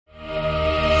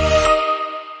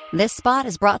This spot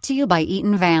is brought to you by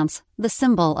Eaton Vance, the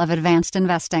symbol of advanced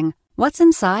investing. What's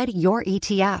inside your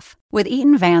ETF? With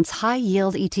Eaton Vance High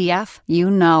Yield ETF, you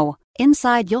know.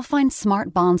 Inside, you'll find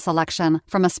smart bond selection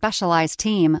from a specialized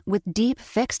team with deep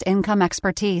fixed income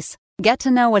expertise. Get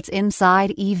to know what's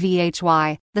inside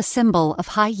EVHY, the symbol of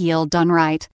high yield done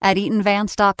right, at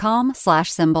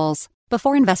eatonvance.com/symbols.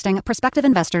 Before investing, prospective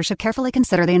investors should carefully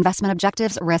consider the investment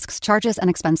objectives, risks, charges, and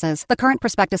expenses. The current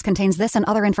prospectus contains this and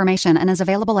other information and is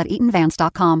available at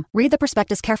eatonvance.com. Read the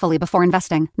prospectus carefully before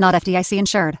investing. Not FDIC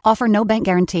insured. Offer no bank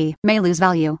guarantee. May lose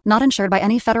value. Not insured by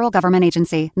any federal government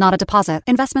agency. Not a deposit.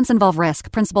 Investments involve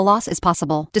risk. Principal loss is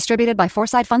possible. Distributed by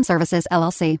Foreside Fund Services,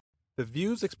 LLC. The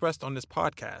views expressed on this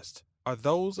podcast are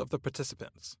those of the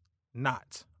participants,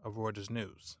 not of Reuters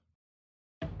News.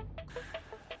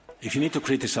 If you need to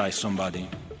criticize somebody,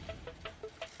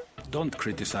 don't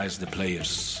criticize the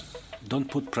players. Don't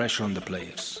put pressure on the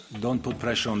players. Don't put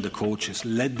pressure on the coaches.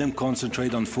 Let them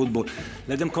concentrate on football.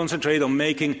 Let them concentrate on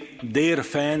making their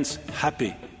fans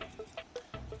happy.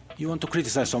 You want to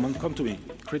criticize someone? Come to me.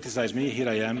 Criticize me. Here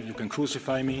I am. You can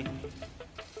crucify me.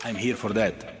 I'm here for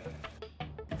that.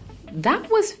 That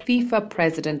was FIFA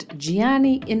President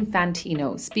Gianni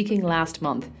Infantino speaking last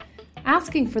month,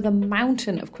 asking for the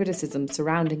mountain of criticism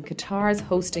surrounding Qatar's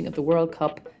hosting of the World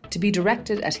Cup to be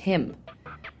directed at him.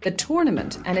 The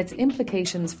tournament and its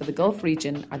implications for the Gulf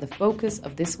region are the focus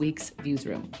of this week's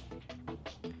Viewsroom.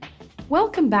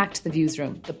 Welcome back to the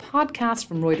Viewsroom, the podcast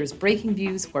from Reuters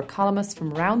Breakingviews, where columnists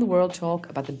from around the world talk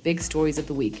about the big stories of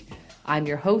the week. I'm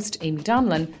your host, Amy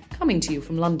Donlan, coming to you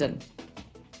from London.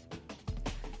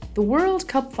 The World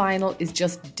Cup final is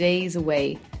just days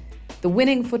away. The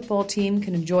winning football team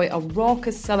can enjoy a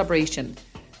raucous celebration,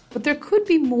 but there could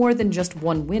be more than just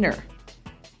one winner.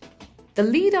 The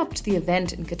lead up to the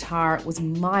event in Qatar was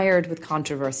mired with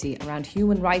controversy around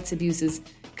human rights abuses,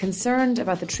 concerned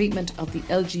about the treatment of the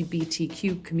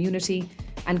LGBTQ community,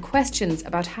 and questions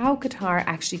about how Qatar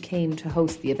actually came to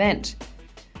host the event.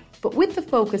 But with the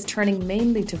focus turning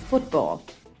mainly to football,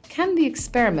 can the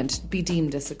experiment be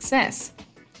deemed a success?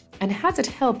 And has it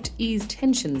helped ease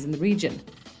tensions in the region?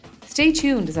 Stay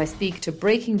tuned as I speak to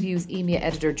Breakingviews EMEA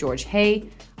editor George Hay,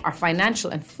 our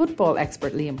financial and football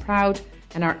expert Liam Proud,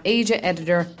 and our Asia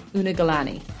editor Una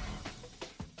Galani.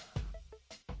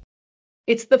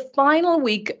 It's the final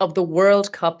week of the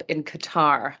World Cup in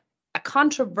Qatar, a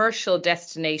controversial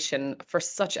destination for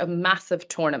such a massive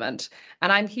tournament. And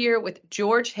I'm here with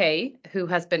George Hay, who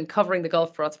has been covering the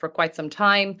Gulf for us for quite some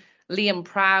time, Liam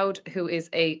Proud, who is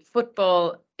a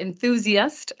football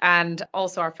enthusiast and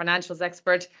also our financials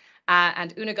expert,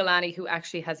 and Una Galani, who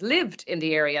actually has lived in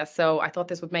the area. So I thought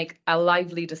this would make a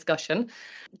lively discussion.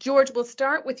 George, we'll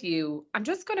start with you. I'm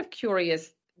just kind of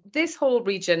curious, this whole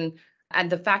region and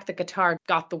the fact that Qatar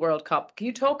got the World Cup, can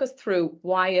you talk us through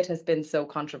why it has been so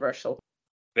controversial?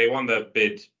 They won their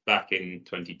bid back in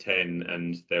 2010,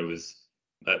 and there was,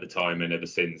 at the time and ever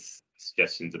since,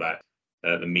 suggestions about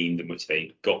the means in which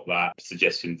they got that,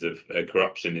 suggestions of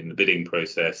corruption in the bidding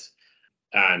process.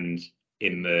 And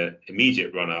in the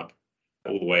immediate run-up,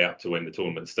 all the way up to when the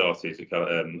tournament started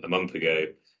a month ago,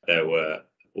 there were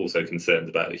also concerns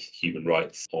about the human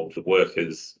rights of the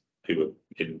workers who were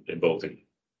involved in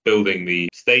building the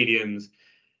stadiums.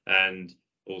 And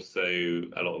also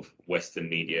a lot of Western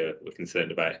media were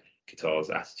concerned about Qatar's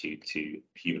attitude to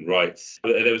human rights.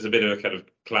 There was a bit of a kind of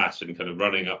clash, and kind of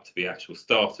running up to the actual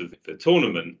start of the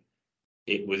tournament,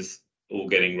 it was all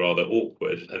getting rather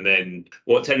awkward. And then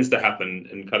what tends to happen,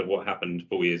 and kind of what happened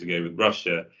 4 years ago with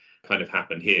Russia, kind of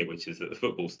happened here, which is that the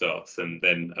football starts and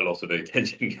then a lot of the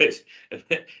attention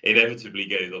inevitably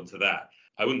goes onto that.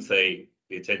 I wouldn't say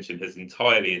the attention has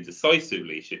entirely and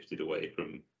decisively shifted away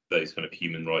from those kind of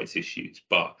human rights issues,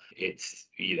 but it's,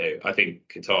 I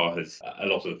think Qatar has, a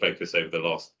lot of the focus over the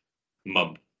last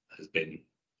month has been,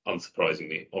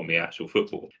 unsurprisingly, on the actual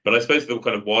football. But I suppose the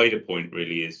kind of wider point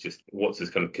really is just, what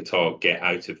does kind of Qatar get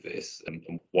out of this,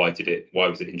 and why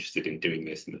was it interested in doing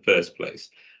this in the first place?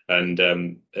 And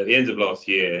at the end of last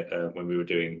year, when we were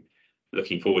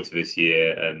looking forward to this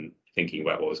year and thinking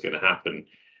about what was going to happen,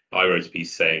 I wrote a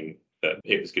piece saying that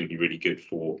it was going to be really good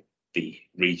for the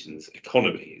region's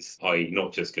economies, i.e.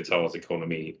 not just Qatar's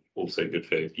economy, also good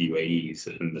for UAE's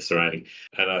and the surrounding.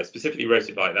 And I specifically wrote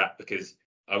it like that because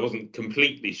I wasn't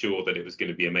completely sure that it was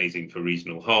going to be amazing for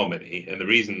regional harmony. And the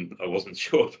reason I wasn't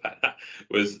sure about that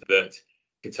was that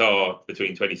Qatar,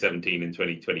 between 2017 and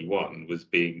 2021, was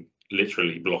being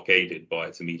literally blockaded by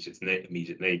its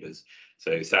immediate neighbours.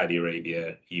 So Saudi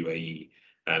Arabia, UAE,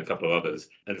 and a couple of others.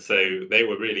 And so they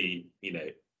were really,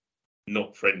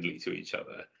 not friendly to each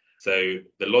other. So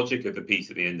the logic of the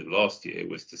piece at the end of last year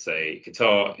was to say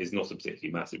Qatar is not a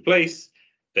particularly massive place.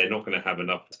 They're not going to have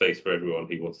enough space for everyone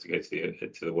who wants to go to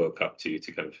the World Cup to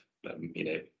kind of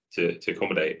to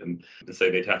accommodate them, and so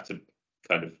they'd have to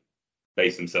kind of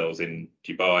base themselves in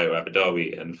Dubai or Abu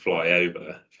Dhabi and fly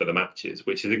over for the matches,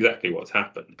 which is exactly what's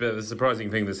happened. But the surprising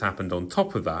thing that's happened on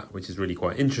top of that, which is really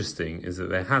quite interesting, is that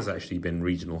there has actually been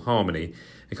regional harmony,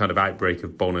 a kind of outbreak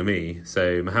of bonhomie.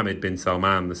 So Mohammed bin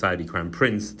Salman, the Saudi Crown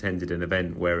Prince, attended an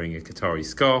event wearing a Qatari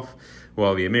scarf,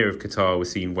 while the Emir of Qatar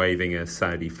was seen waving a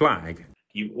Saudi flag.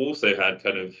 You also had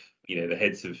kind of, the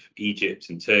heads of Egypt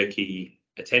and Turkey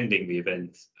attending the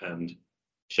event and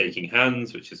shaking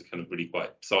hands, which is a kind of really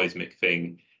quite seismic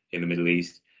thing in the Middle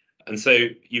East. And so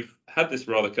you've had this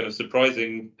rather kind of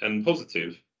surprising and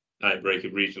positive outbreak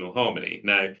of regional harmony.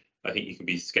 Now, I think you can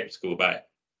be sceptical about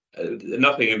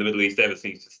nothing in the Middle East ever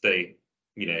seems to stay,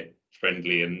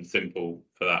 friendly and simple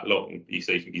for that long. You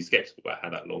can be sceptical about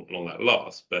how long that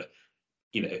lasts. But,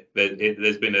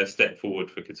 there's been a step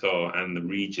forward for Qatar and the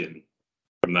region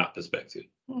from that perspective.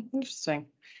 Interesting.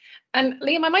 And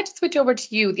Liam, I might just switch over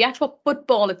to you, the actual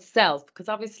football itself, because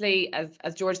obviously,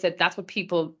 as George said, that's what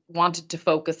people wanted to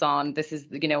focus on. This is,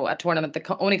 a tournament that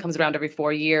only comes around every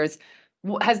 4 years.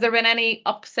 Has there been any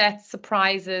upsets,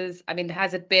 surprises? I mean,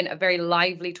 has it been a very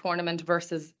lively tournament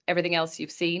versus everything else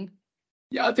you've seen?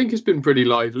 Yeah, I think it's been pretty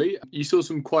lively. You saw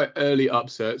some quite early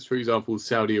upsets. For example,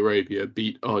 Saudi Arabia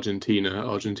beat Argentina.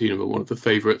 Argentina were one of the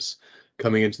favourites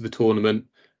coming into the tournament.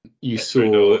 You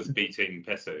saw beating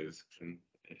pesos.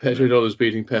 Petrodollars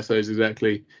beating pesos,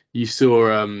 exactly. You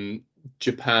saw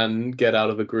Japan get out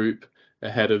of a group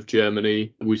ahead of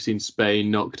Germany. We've seen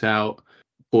Spain knocked out,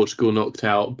 Portugal knocked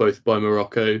out, both by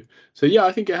Morocco. So, yeah,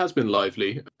 I think it has been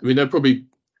lively. I mean, there are probably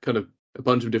kind of a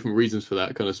bunch of different reasons for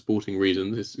that, kind of sporting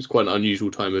reasons. It's quite an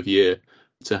unusual time of year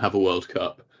to have a World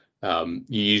Cup. You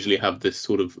usually have this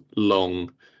sort of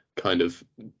long kind of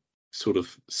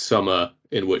summer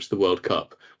in which the World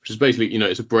Cup, which is basically,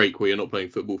 it's a break where you're not playing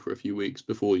football for a few weeks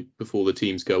before the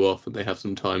teams go off, and they have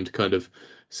some time to kind of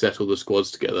settle the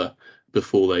squads together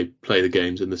before they play the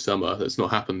games in the summer. That's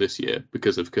not happened this year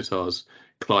because of Qatar's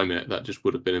climate. That just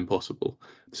would have been impossible.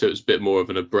 So it's a bit more of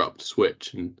an abrupt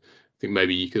switch, and I think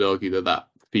maybe you could argue that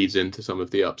feeds into some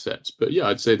of the upsets. But yeah,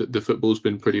 I'd say that the football's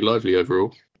been pretty lively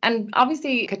overall. And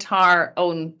obviously Qatar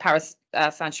own Paris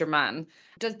Saint-Germain.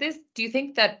 Do you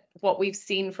think that what we've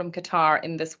seen from Qatar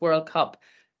in this World Cup,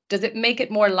 does it make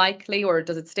it more likely, or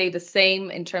does it stay the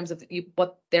same in terms of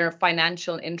what their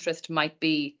financial interest might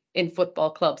be in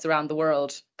football clubs around the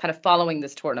world kind of following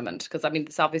this tournament? Because, I mean,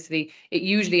 it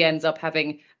usually ends up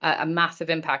having a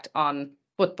massive impact on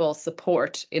football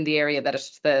support in the area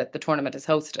that the tournament is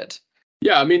hosted.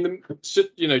 Yeah, I mean,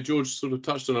 George sort of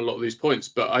touched on a lot of these points,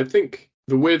 but I think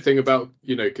the weird thing about,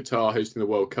 Qatar hosting the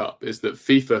World Cup is that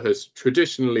FIFA has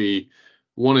traditionally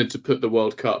wanted to put the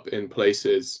World Cup in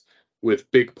places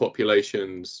with big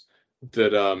populations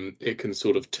that it can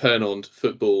sort of turn on to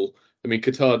football. I mean,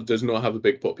 Qatar does not have a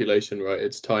big population, right?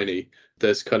 It's tiny.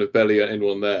 There's kind of barely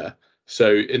anyone there.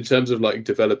 So in terms of like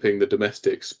developing the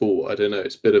domestic sport, I don't know,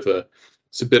 it's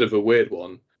a bit of a weird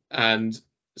one. And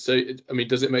so,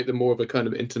 does it make them more of a kind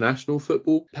of international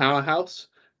football powerhouse?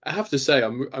 I have to say,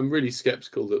 I'm really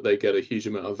skeptical that they get a huge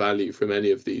amount of value from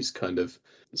any of these kind of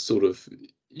sort of,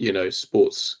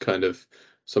 sports kind of,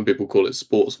 some people call it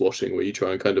sports washing, where you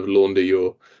try and kind of launder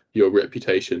your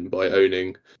reputation by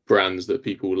owning brands that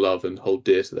people love and hold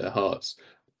dear to their hearts.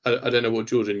 I don't know what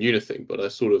George and Una think, but I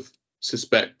sort of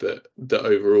suspect that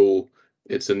overall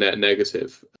it's a net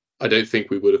negative. I don't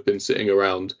think we would have been sitting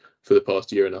around for the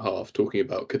past year and a half talking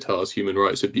about Qatar's human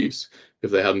rights abuse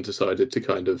if they hadn't decided to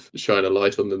kind of shine a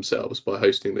light on themselves by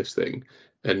hosting this thing.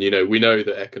 And, we know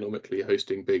that economically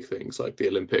hosting big things like the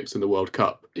Olympics and the World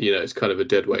Cup, it's kind of a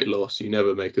deadweight loss. You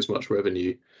never make as much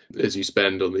revenue as you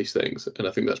spend on these things. And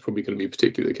I think that's probably going to be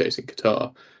particularly the case in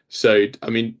Qatar. So,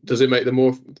 does it make them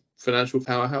more financial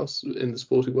powerhouse in the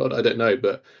sporting world? I don't know,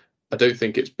 but I don't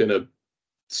think it's been a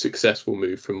successful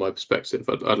move from my perspective.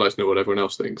 I'd like to know what everyone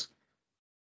else thinks.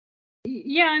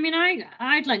 Yeah,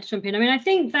 I'd like to jump in. I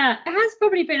think that it has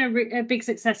probably been a big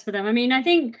success for them. I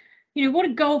think, what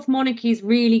do Gulf monarchies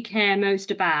really care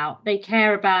most about? They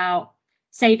care about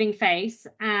saving face,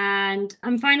 and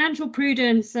financial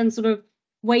prudence and sort of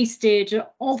wastage are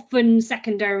often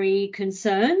secondary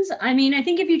concerns. I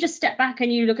think if you just step back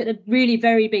and you look at the really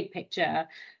very big picture,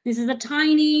 this is a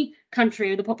tiny country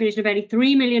with a population of only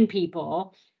 3 million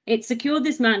people. It secured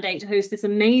this mandate to host this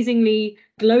amazingly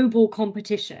global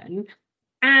competition.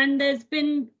 And there's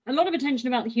been a lot of attention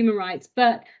about the human rights,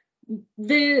 but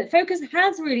the focus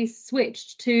has really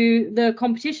switched to the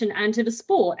competition and to the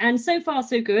sport. And so far,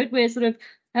 so good. We're sort of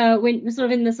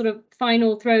in the sort of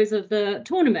final throes of the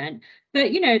tournament.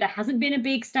 But, there hasn't been a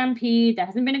big stampede. There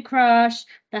hasn't been a crush.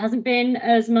 There hasn't been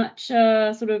as much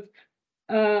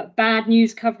bad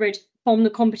news coverage from the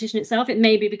competition itself. It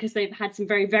may be because they've had some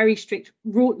very, very strict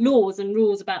laws and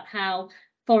rules about how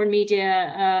foreign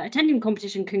media attending the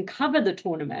competition can cover the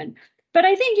tournament. But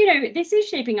I think, this is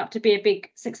shaping up to be a big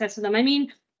success for them. I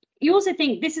mean, you also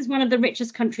think this is one of the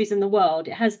richest countries in the world.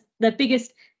 It has the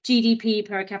biggest GDP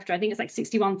per capita. I think it's like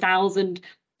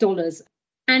 $61,000.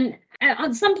 And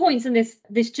at some points in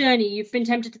this journey, you've been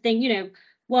tempted to think,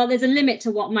 well, there's a limit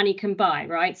to what money can buy,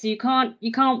 right? So you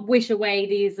can't wish away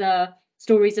these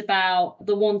stories about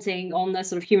the wanting on the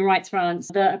sort of human rights front,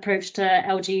 the approach to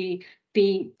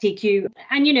LGBTQ.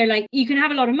 And, you can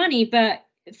have a lot of money, but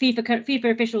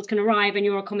FIFA officials can arrive and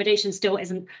your accommodation still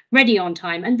isn't ready on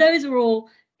time. And those are all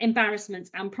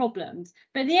embarrassments and problems.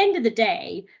 But at the end of the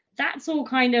day, that's all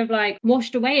kind of like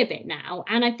washed away a bit now.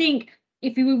 And I think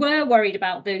if we were worried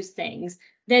about those things,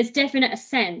 there's definite a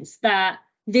sense that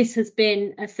this has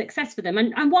been a success for them.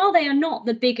 And while they are not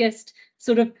the biggest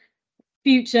sort of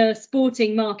future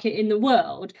sporting market in the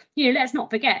world, let's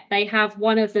not forget they have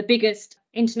one of the biggest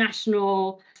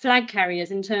international flag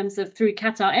carriers in terms of through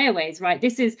Qatar Airways, right?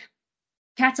 This is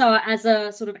Qatar as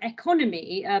a sort of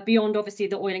economy, beyond obviously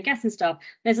the oil and gas and stuff.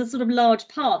 There's a sort of large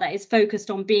part that is focused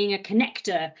on being a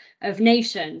connector of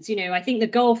nations. I think the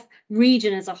Gulf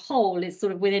region as a whole is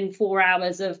sort of within 4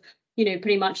 hours of,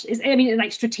 pretty much,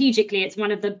 strategically, it's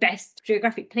one of the best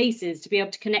geographic places to be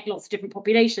able to connect lots of different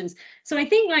populations. So I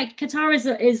think like Qatar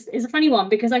is a funny one,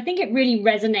 because I think it really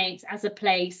resonates as a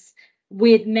place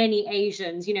with many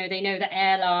Asians. They know the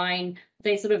airline,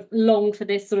 they sort of long for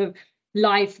this sort of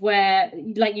life where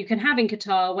like you can have in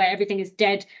Qatar, where everything is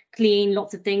dead clean,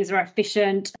 lots of things are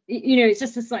efficient. It's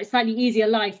just a slightly easier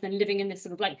life than living in this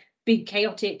sort of like big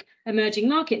chaotic emerging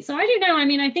market. So I don't know. I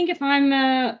mean, I think if I'm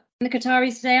the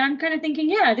Qataris today, I'm kind of thinking,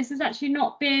 this has actually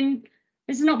not been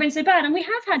so bad. And we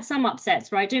have had some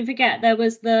upsets, right? Don't forget there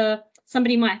was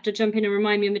somebody might have to jump in and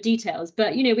remind me of the details,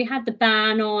 but we had the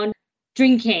ban on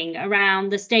drinking around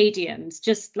the stadiums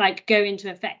just like go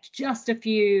into effect just a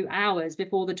few hours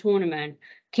before the tournament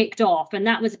kicked off, and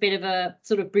that was a bit of a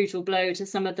sort of brutal blow to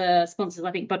some of the sponsors.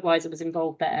 I think Budweiser was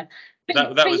involved there.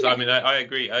 I mean, I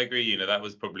agree. That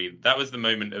was the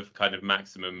moment of kind of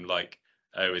maximum like,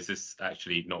 oh, is this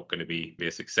actually not going to be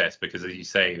a success? Because as you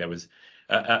say, there was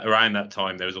around that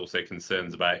time there was also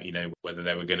concerns about whether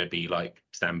there were going to be like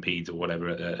stampedes or whatever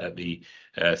at the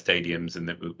stadiums, and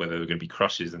whether there were going to be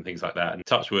crushes and things like that. And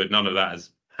touch wood, none of that has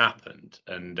happened.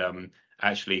 And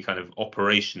actually, kind of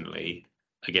operationally,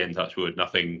 again, touch wood,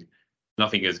 nothing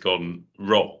has gone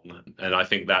wrong. And I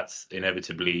think that's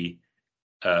inevitably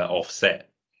offset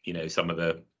some of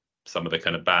the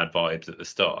kind of bad vibes at the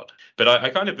start. But I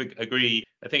kind of agree.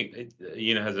 I think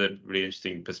has a really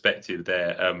interesting perspective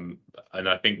there, and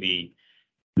I think the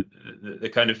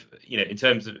kind of in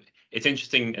terms of, it's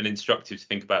interesting and instructive to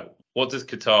think about what does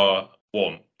Qatar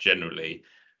want generally.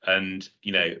 And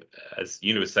as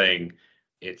was saying,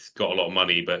 it's got a lot of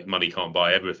money, but money can't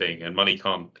buy everything, and money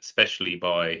can't especially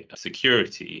buy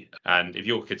security. And if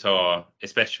you're Qatar,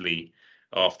 especially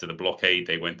after the blockade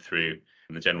they went through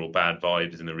and the general bad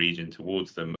vibes in the region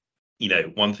towards them,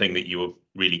 one thing that you're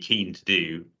really keen to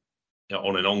do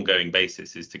on an ongoing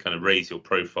basis is to kind of raise your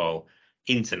profile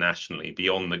internationally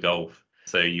beyond the Gulf.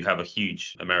 So you have a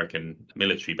huge American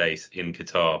military base in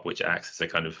Qatar, which acts as a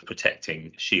kind of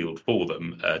protecting shield for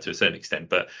them to a certain extent.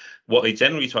 But what they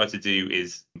generally try to do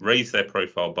is raise their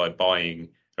profile by buying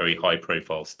very high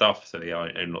profile stuff. So they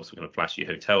own lots of kind of flashy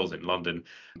hotels in London.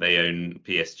 They own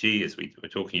PSG, as we were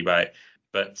talking about.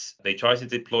 But they try to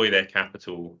deploy their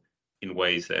capital in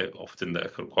ways that are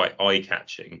quite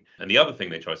eye-catching. And the other thing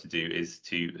they try to do is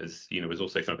to, as was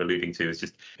also kind of alluding to, is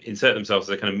just insert themselves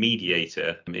as a kind of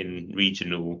mediator in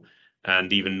regional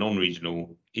and even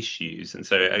non-regional issues. And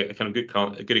so a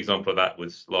good example of that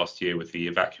was last year with the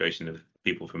evacuation of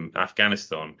people from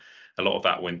Afghanistan. A lot of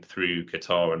that went through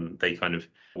Qatar, and they kind of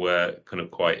were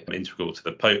quite integral to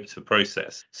the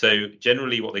process. So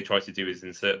generally what they try to do is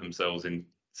insert themselves in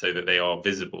so that they are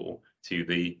visible to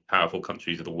the powerful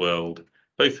countries of the world,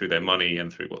 both through their money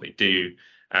and through what they do.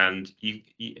 And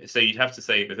so you'd have to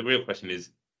say that the real question is,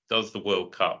 has the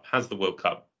World Cup, what has the World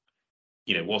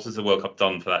Cup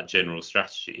done for that general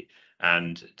strategy?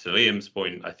 And to Liam's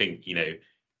point, I think,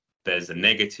 there's a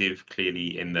negative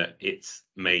clearly in that it's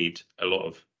made a lot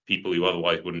of people who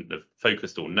otherwise wouldn't have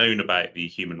focused or known about the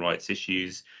human rights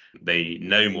issues. They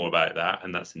know more about that,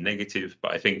 and that's a negative.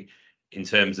 But I think in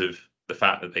terms of the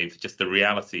fact that the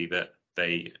reality that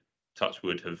they, touch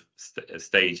wood, have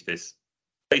staged this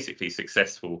basically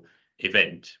successful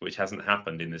event, which hasn't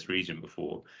happened in this region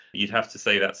before, you'd have to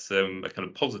say that's a kind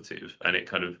of positive, and it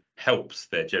kind of helps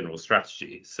their general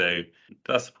strategy. So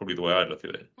that's probably the way I'd look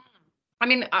at it. I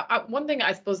mean, one thing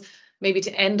I suppose maybe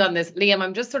to end on this, Liam,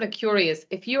 I'm just sort of curious,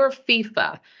 if you're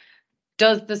FIFA,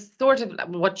 does the sort of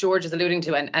what George is alluding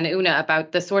to and Una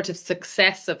about the sort of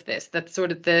success of this, that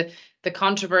sort of the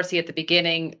controversy at the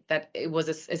beginning, that it was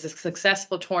a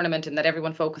successful tournament and that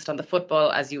everyone focused on the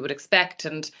football as you would expect,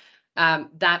 and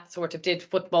that sort of did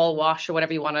football wash, or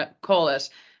whatever you want to call it.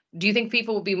 Do you think FIFA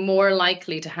will be more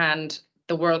likely to hand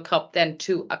the World Cup then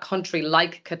to a country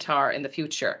like Qatar in the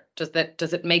future? Does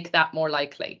it make that more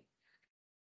likely?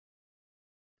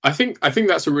 I think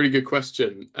that's a really good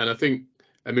question, and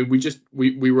I mean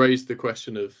we raised the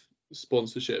question of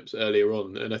sponsorships earlier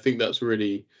on, and I think that's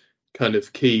really kind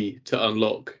of key to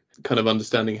unlock kind of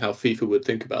understanding how FIFA would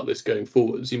think about this going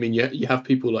forwards. I mean, you have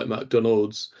people like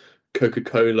McDonald's,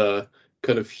 Coca-Cola,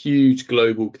 kind of huge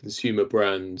global consumer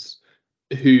brands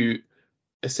who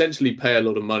essentially pay a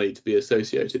lot of money to be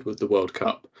associated with the World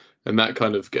Cup, and that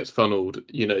kind of gets funneled,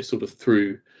 sort of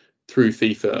through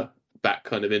FIFA back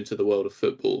kind of into the world of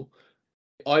football.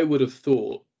 I would have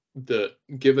thought that,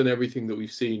 given everything that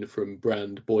we've seen from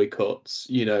brand boycotts,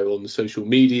 on social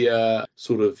media,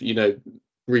 sort of,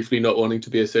 briefly not wanting to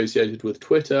be associated with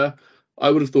Twitter, I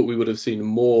would have thought we would have seen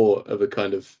more of a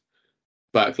kind of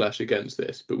backlash against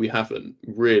this, but we haven't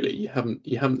really. You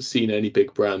haven't seen any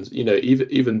big brands,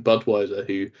 even Budweiser,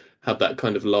 who had that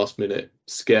kind of last minute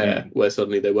scare where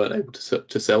suddenly they weren't able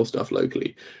to sell stuff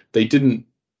locally. They didn't,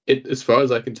 as far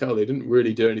as I can tell, they didn't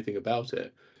really do anything about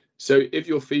it. So if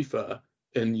you're FIFA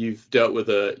and you've dealt with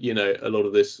a lot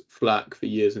of this flack for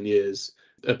years and years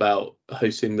about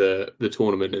hosting the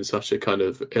tournament in such a kind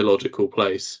of illogical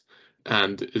place,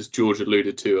 and as George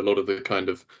alluded to, a lot of the kind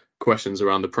of questions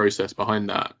around the process behind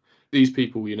that, these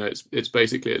people, it's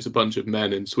basically a bunch of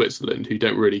men in Switzerland who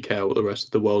don't really care what the rest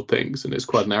of the world thinks, and it's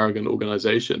quite an arrogant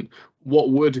organization. What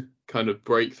would kind of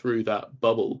break through that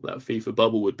bubble, that FIFA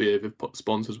bubble, would be if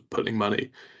sponsors were putting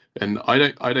money, and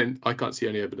I can't see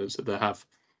any evidence that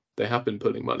they have been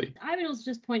putting money. I would also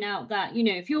just point out that,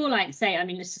 if you're like, say, I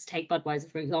mean, let's just take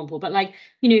Budweiser, for example, but like,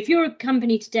 if you're a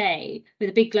company today with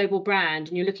a big global brand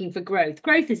and you're looking for growth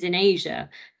is in Asia.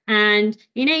 And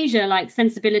in Asia, like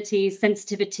sensibilities,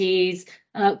 sensitivities,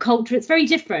 culture, it's very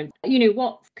different.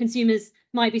 What consumers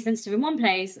might be sensitive in one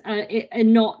place they're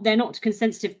not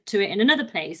sensitive to it in another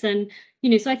place. And,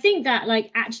 so I think that,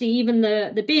 like, actually even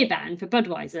the beer ban for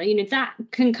Budweiser, that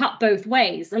can cut both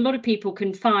ways. A lot of people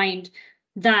can find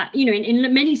that,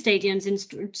 in many stadiums, in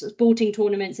sporting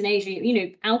tournaments in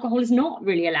Asia, alcohol is not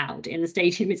really allowed in the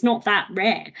stadium. It's not that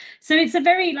rare. So it's a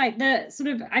very, like, the sort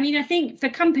of, I mean, I think for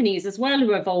companies as well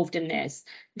who are involved in this,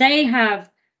 they have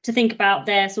to think about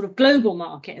their sort of global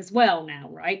market as well now,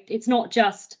 right? It's not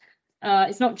just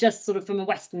sort of from a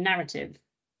Western narrative.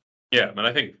 Yeah, and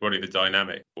I think probably the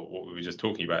dynamic, what we were just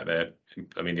talking about there,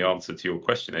 I mean, the answer to your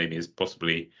question, Amy, is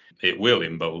possibly it will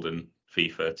embolden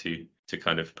FIFA to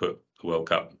kind of put the World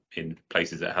Cup in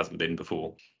places that it hasn't been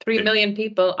before. 3 million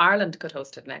people, Ireland could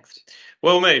host it next.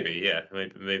 Well, maybe, yeah.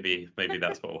 Maybe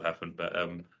that's what will happen, but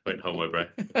won't hold my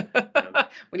breath.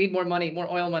 We need more money,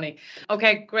 more oil money.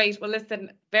 Okay, great. Well,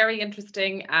 listen, very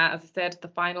interesting. As I said, the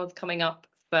finals coming up,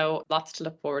 so lots to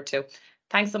look forward to.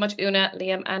 Thanks so much, Una,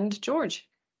 Liam, and George.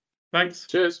 Thanks.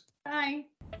 Cheers. Bye.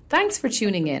 Thanks for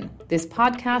tuning in. This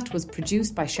podcast was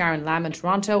produced by Sharon Lamb in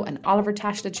Toronto and Oliver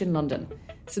Tashlitch in London.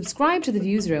 Subscribe to The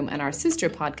Viewsroom and our sister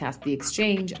podcast, The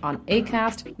Exchange, on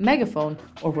Acast, Megaphone,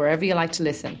 or wherever you like to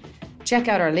listen. Check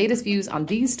out our latest views on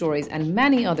these stories and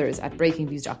many others at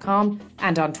breakingviews.com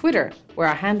and on Twitter, where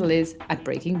our handle is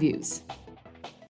 @breakingviews.